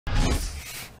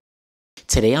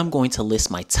Today I'm going to list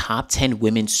my top 10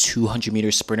 women's 200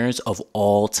 meter sprinters of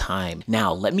all time.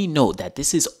 Now, let me note that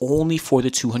this is only for the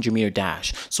 200 meter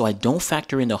dash, so I don't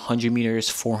factor in the 100 meters,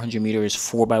 400 meters,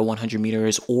 4x100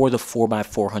 meters, or the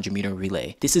 4x400 meter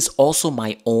relay. This is also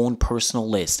my own personal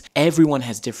list. Everyone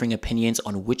has differing opinions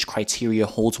on which criteria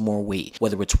holds more weight,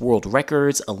 whether it's world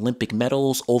records, Olympic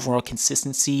medals, overall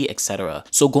consistency, etc.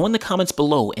 So go in the comments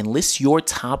below and list your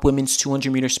top women's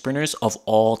 200 meter sprinters of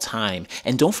all time.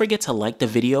 And don't forget to like the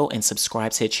video and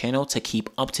subscribe to the channel to keep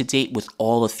up to date with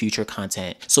all the future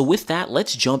content. So with that,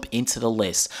 let's jump into the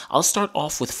list. I'll start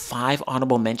off with 5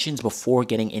 honorable mentions before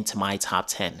getting into my top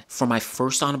 10. For my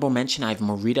first honorable mention, I have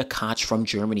Marita Koch from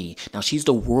Germany. Now, she's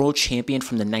the world champion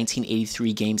from the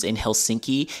 1983 games in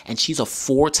Helsinki, and she's a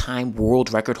 4-time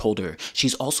world record holder.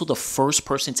 She's also the first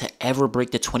person to ever break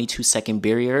the 22-second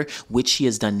barrier, which she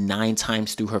has done 9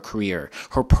 times through her career.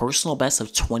 Her personal best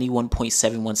of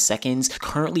 21.71 seconds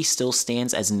currently still stands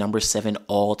as number 7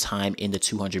 all time in the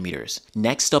 200 meters.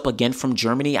 Next up, again from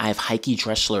Germany, I have Heike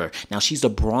Drechsler. Now, she's the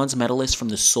bronze medalist from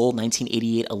the Seoul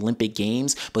 1988 Olympic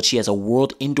Games, but she has a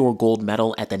world indoor gold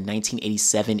medal at the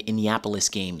 1987 Indianapolis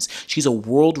Games. She's a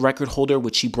world record holder,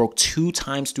 which she broke 2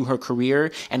 times through her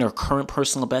career, and her current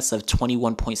personal best of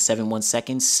 21.71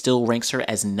 seconds still ranks her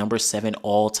as number 7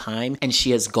 all time, and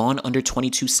she has gone under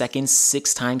 22 seconds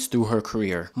 6 times through her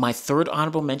career. My third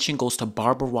honorable mention goes to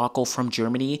Barbara Wackel from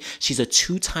Germany. She's a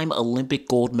 2-time Olympic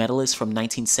gold medalist from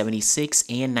 1976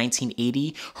 and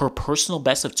 1980. Her personal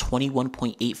best of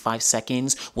 21.85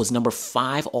 seconds was number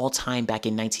 5 all time back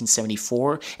in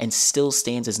 1974 and still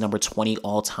stands as number 20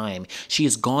 all time. She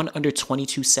has gone under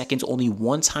 22 seconds only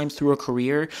 1 time through her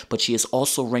career, but she is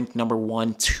also ranked number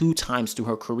 1 2 times through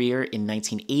her career in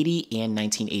 1980 and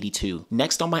 1982.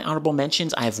 Next on my honorable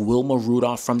mentions, I have Wilma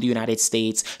Rudolph from the United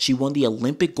States. She won the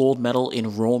Olympic gold medal in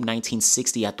Rome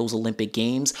 1960 at those Olympic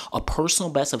Games. A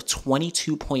personal best of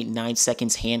 22.9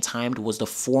 seconds hand timed was the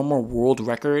former world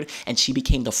record, and she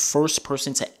became the first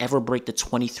person to ever break the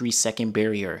 23-second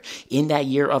barrier. In that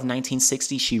year of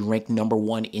 1960, she ranked number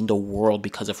 1 in the world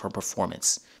because of her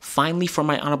performance. Finally, for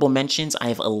my honorable mentions, I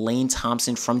have Elaine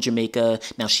Thompson from Jamaica.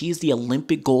 Now, she is the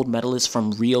Olympic gold medalist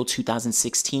from Rio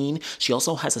 2016. She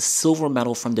also has a silver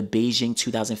medal from the Beijing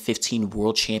 2015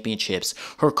 World Championships.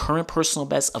 Her current personal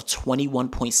best of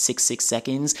 21.66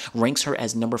 seconds ranks her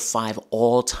as number 5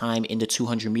 all time in the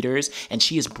 200 meters, and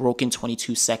she has broken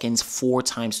 22 seconds 4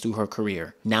 times through her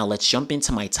career. Now, let's jump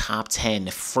into my top 10.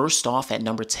 First off, at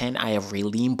number 10, I have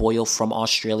Raylene Boyle from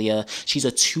Australia. She's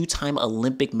a 2-time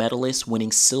Olympic medalist,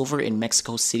 winning silver in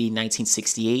Mexico City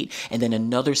 1968, and then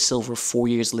another silver 4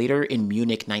 years later in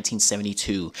Munich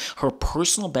 1972. Her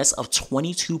personal best of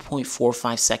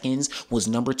 22.45 seconds was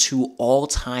number 2 all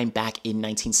time back in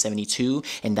 1972,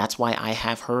 and that's why I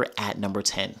have her at number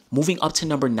 10. Moving up to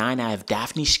number 9, I have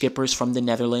Daphne Schippers from the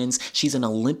Netherlands. She's an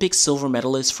Olympic silver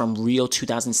medalist from Rio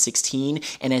 2016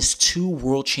 and has 2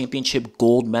 World Championship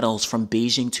gold medals from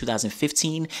Beijing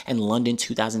 2015 and London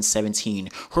 2017.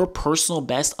 Her personal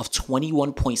best of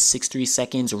 21.63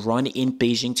 seconds run in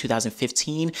Beijing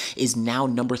 2015 is now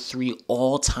number 3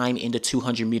 all time in the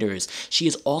 200 meters. She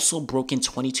has also broken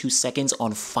 22 seconds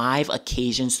on 5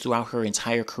 occasions throughout her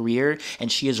entire career,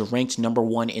 and she is ranked number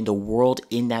 1 in the world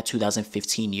in that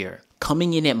 2015 year.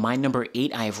 Coming in at my number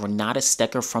 8, I have Renate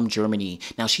Stecker from Germany.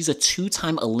 Now, she's a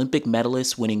 2-time Olympic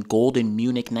medalist, winning gold in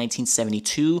Munich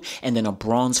 1972 and then a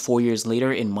bronze 4 years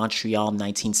later in Montreal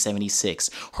 1976.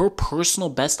 Her personal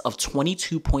best of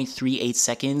 22.38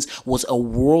 seconds was a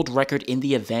world record in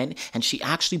the event, and she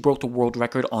actually broke the world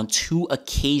record on 2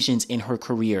 occasions in her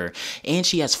career. And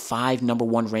she has 5 number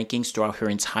 1 rankings throughout her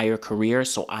entire career,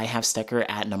 so I have Stecker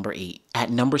at number 8.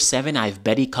 At number 7, I have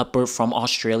Betty Cuthbert from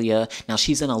Australia. Now,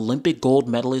 she's an Olympic gold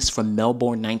medalist from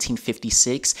Melbourne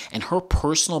 1956, and her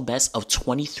personal best of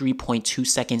 23.2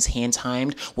 seconds hand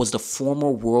timed was the former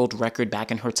world record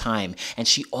back in her time, and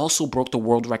she also broke the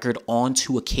world record on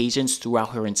 2 occasions throughout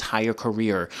her entire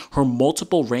career. Her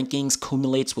multiple rankings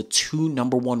cumulates with 2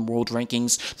 number 1 world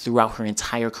rankings throughout her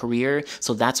entire career,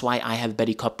 so that's why I have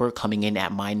Betty Cuthbert coming in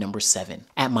at my number 7.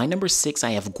 At my number 6,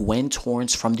 I have Gwen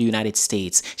Torrence from the United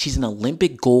States. She's an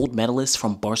Olympic gold medalist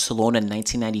from Barcelona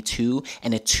 1992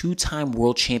 and a 2-time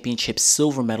World Championship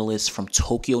silver medalist from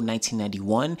Tokyo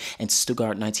 1991 and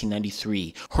Stuttgart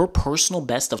 1993. Her personal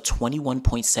best of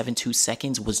 21.72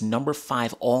 seconds was number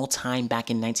 5 all time back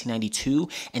in 1992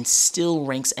 and still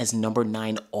ranks as number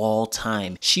 9 all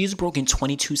time. She has broken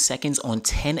 22 seconds on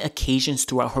 10 occasions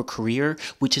throughout her career,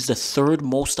 which is the 3rd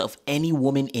most of any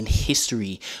woman in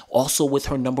history. Also, with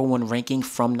her number 1 ranking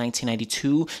from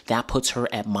 1992, that puts her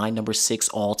at my number 6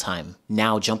 all time.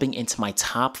 Now, jumping into my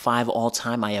top 5 all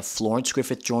time, I have Florence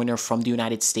Griffith-Joyner from the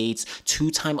United States,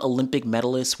 two-time Olympic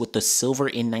medalist with the silver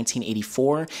in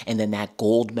 1984 and then that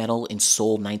gold medal in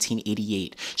Seoul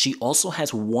 1988. She also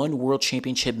has one world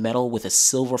championship medal with a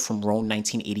silver from Rome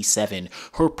 1987.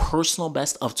 Her personal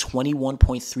best of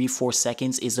 21.34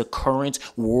 seconds is the current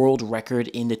world record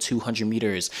in the 200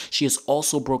 meters. She has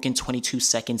also broken 22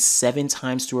 seconds 7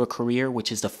 times through her career,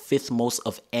 which is the 5th most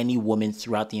of any woman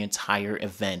throughout the entire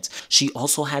event. She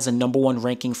also has a #1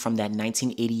 ranking from that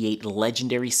 1988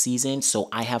 legendary season, so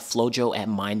I have Flo-Jo at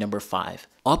my number 5.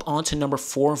 Up on to number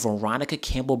 4, Veronica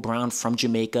Campbell-Brown from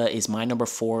Jamaica is my number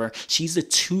 4. She's a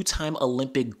two-time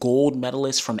Olympic gold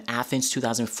medalist from Athens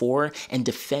 2004 and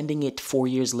defending it 4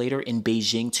 years later in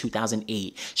Beijing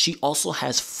 2008. She also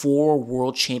has 4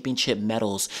 world championship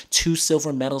medals, 2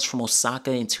 silver medals from Osaka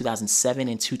in 2007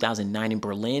 and 2009 in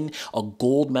Berlin, a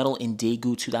gold medal in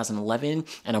Daegu 2011,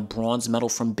 and a bronze medal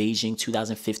from Beijing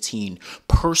 2015.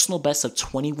 Personal best of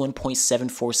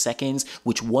 21.74 seconds,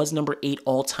 which was number 8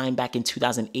 all-time back in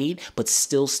 2008, but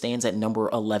still stands at number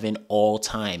 11 all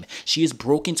time. She has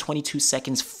broken 22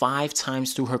 seconds 5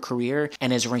 times through her career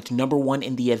and has ranked number 1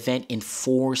 in the event in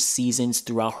 4 seasons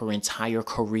throughout her entire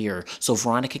career. So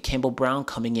Veronica Campbell-Brown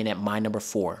coming in at my number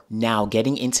 4. Now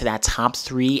getting into that top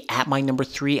 3, at my number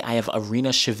 3 I have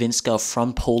Aryna Szawinska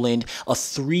from Poland, a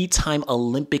 3-time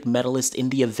Olympic medalist in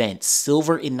the event,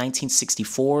 silver in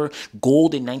 1964,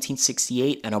 gold in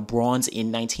 1968, and a bronze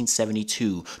in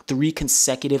 1972. 3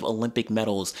 consecutive Olympic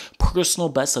medals. Personal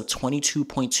best of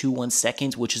 22.21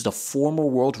 seconds, which is the former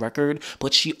world record,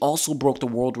 but she also broke the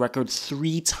world record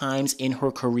 3 times in her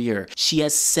career. She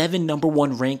has 7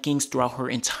 #1 rankings throughout her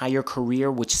entire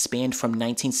career, which spanned from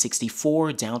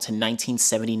 1964 down to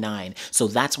 1979. So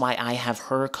that's why I have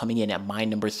her coming in at my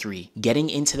number 3. Getting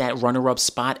into that runner-up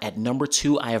spot at number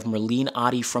 2, I have Merlene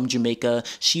Ottey from Jamaica.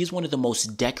 She is one of the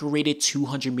most decorated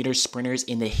 200-meter sprinters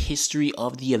in the history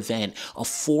of the event, a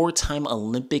 4-time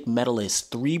Olympic medalist,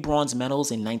 3 bronze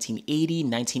medals in 1980,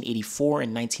 1984,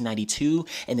 and 1992,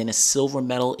 and then a silver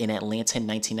medal in Atlanta in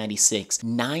 1996.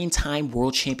 9-time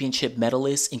world championship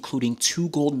medalist, including 2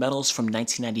 gold medals from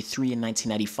 1993 and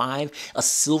 1995, a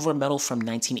silver medal from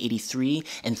 1983,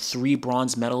 and 3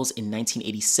 bronze medals in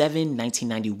 1987,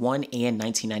 1991, and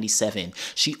 1997.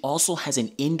 She also has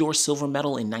an indoor silver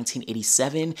medal in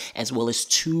 1987, as well as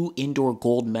 2 indoor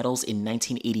gold medals in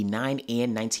 1989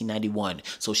 and 1991.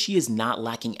 So she is not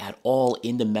lacking at all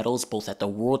in the medals, both at the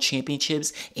World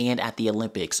Championships and at the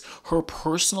Olympics. Her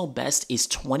personal best is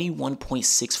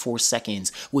 21.64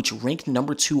 seconds, which ranked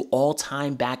number 2 all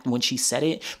time back when she set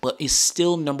it, but is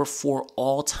still number 4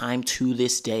 all time to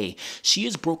this day. She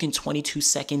has broken 22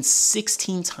 seconds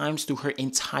 16 times through her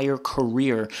entire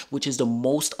career, which is the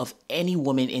most of any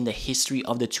woman in the history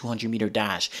of the 200-meter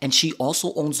dash. And she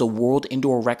also owns the world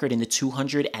indoor record in the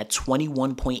 200 at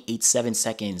 21.87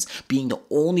 seconds, being the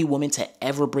only woman to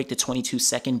ever break the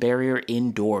 22-second barrier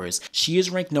indoors. She is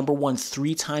ranked number 1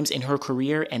 3 times in her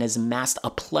career and has amassed a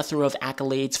plethora of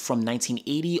accolades from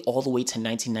 1980 all the way to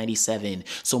 1997.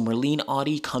 So Merlene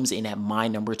Ottey comes in at my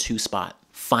number 2 spot.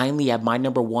 Finally, at my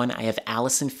number 1, I have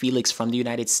Allyson Felix from the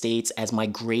United States as my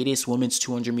greatest women's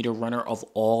 200-meter runner of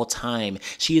all time.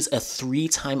 She is a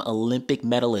 3-time Olympic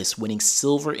medalist, winning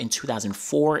silver in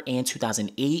 2004 and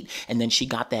 2008, and then she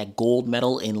got that gold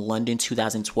medal in London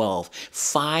 2012.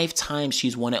 5 times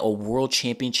she's won a world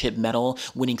championship medal,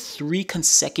 winning 3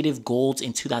 consecutive golds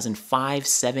in 2005,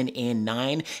 7, and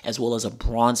 9, as well as a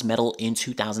bronze medal in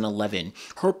 2011.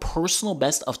 Her personal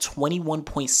best of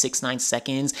 21.69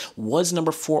 seconds was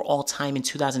number 4 all time in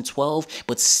 2012,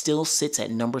 but still sits at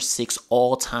number 6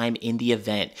 all time in the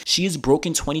event. She has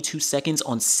broken 22 seconds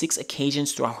on 6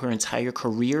 occasions throughout her entire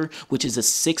career, which is the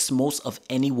 6th most of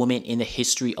any woman in the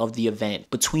history of the event.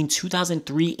 Between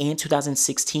 2003 and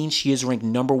 2016, she is ranked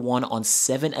number 1 on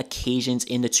 7 occasions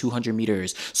in the 200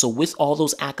 meters. So with all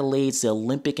those accolades, the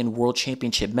Olympic and World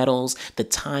Championship medals, the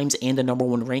times, and the number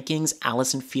 1 rankings,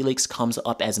 Allyson Felix comes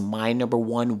up as my number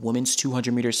 1 women's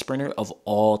 200 meter sprinter of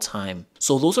all time.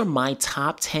 So those are my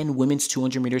top 10 women's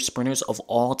 200 meter sprinters of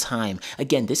all time.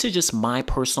 Again, this is just my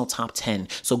personal top 10.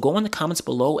 So go in the comments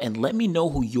below and let me know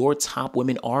who your top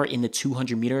women are in the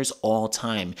 200 meters all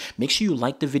time. Make sure you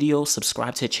like the video,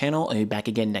 subscribe to the channel, and be back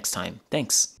again next time.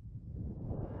 Thanks.